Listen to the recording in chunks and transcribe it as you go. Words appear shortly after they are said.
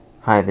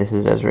Hi, this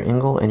is Ezra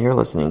Engel, and you're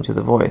listening to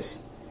The Voice,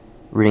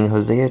 reading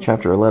Hosea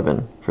chapter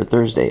 11 for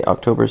Thursday,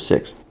 October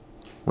 6th.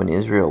 When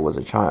Israel was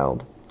a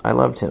child, I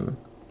loved him,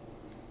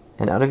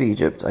 and out of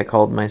Egypt I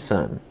called my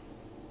son.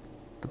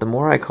 But the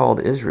more I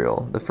called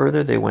Israel, the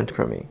further they went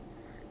from me.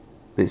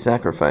 They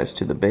sacrificed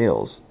to the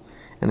Baals,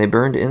 and they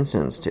burned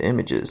incense to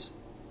images.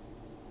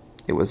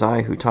 It was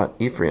I who taught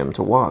Ephraim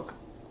to walk,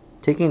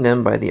 taking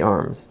them by the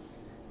arms,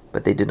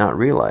 but they did not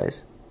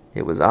realize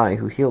it was I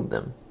who healed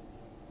them.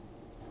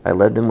 I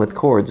led them with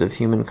cords of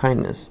human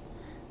kindness,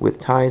 with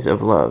ties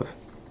of love.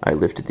 I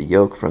lifted the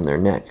yoke from their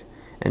neck,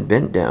 and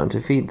bent down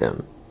to feed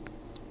them.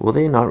 Will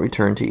they not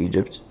return to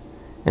Egypt?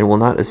 And will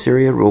not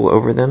Assyria rule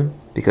over them,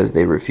 because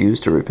they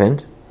refuse to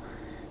repent?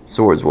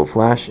 Swords will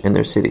flash in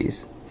their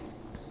cities,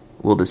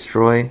 will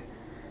destroy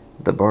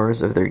the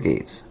bars of their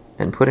gates,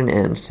 and put an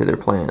end to their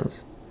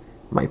plans.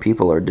 My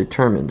people are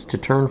determined to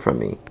turn from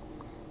me.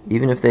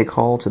 Even if they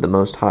call to the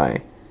Most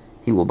High,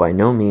 he will by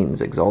no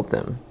means exalt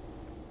them.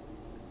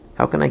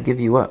 How can I give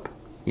you up,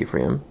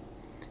 Ephraim?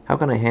 How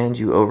can I hand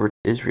you over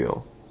to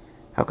Israel?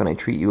 How can I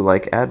treat you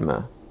like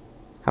Admah?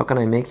 How can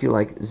I make you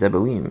like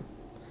Zeboim?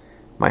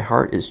 My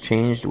heart is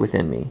changed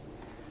within me.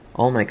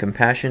 All my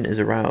compassion is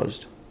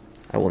aroused.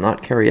 I will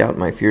not carry out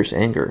my fierce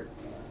anger,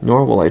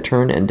 nor will I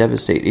turn and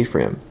devastate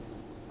Ephraim.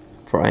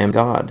 For I am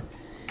God,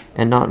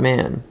 and not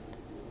man,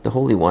 the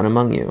Holy One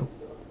among you.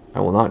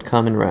 I will not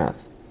come in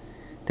wrath.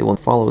 They will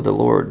follow the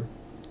Lord.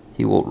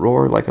 He will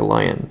roar like a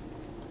lion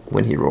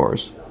when he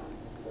roars.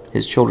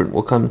 His children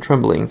will come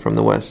trembling from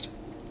the west.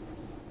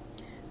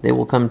 They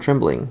will come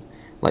trembling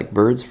like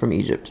birds from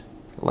Egypt,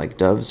 like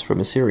doves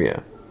from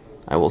Assyria.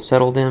 I will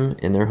settle them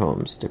in their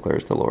homes,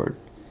 declares the Lord.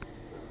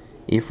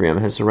 Ephraim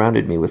has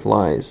surrounded me with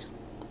lies,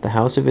 the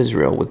house of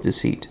Israel with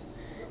deceit,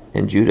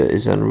 and Judah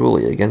is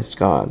unruly against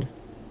God,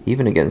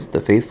 even against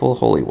the faithful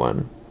Holy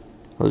One.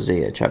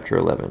 Hosea chapter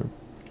 11.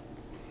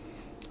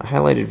 I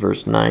highlighted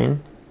verse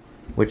 9,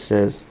 which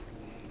says,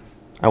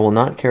 I will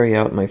not carry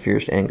out my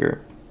fierce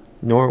anger,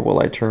 nor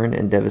will I turn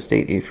and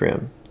devastate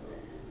Ephraim.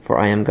 For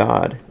I am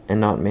God,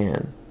 and not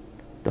man,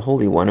 the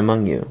Holy One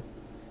among you.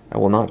 I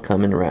will not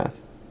come in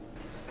wrath.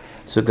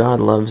 So God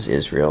loves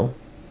Israel,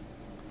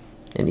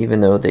 and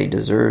even though they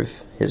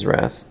deserve his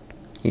wrath,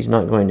 he's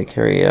not going to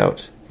carry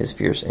out his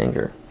fierce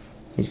anger.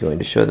 He's going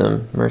to show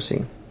them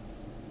mercy.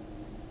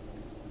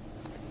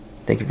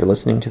 Thank you for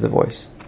listening to The Voice.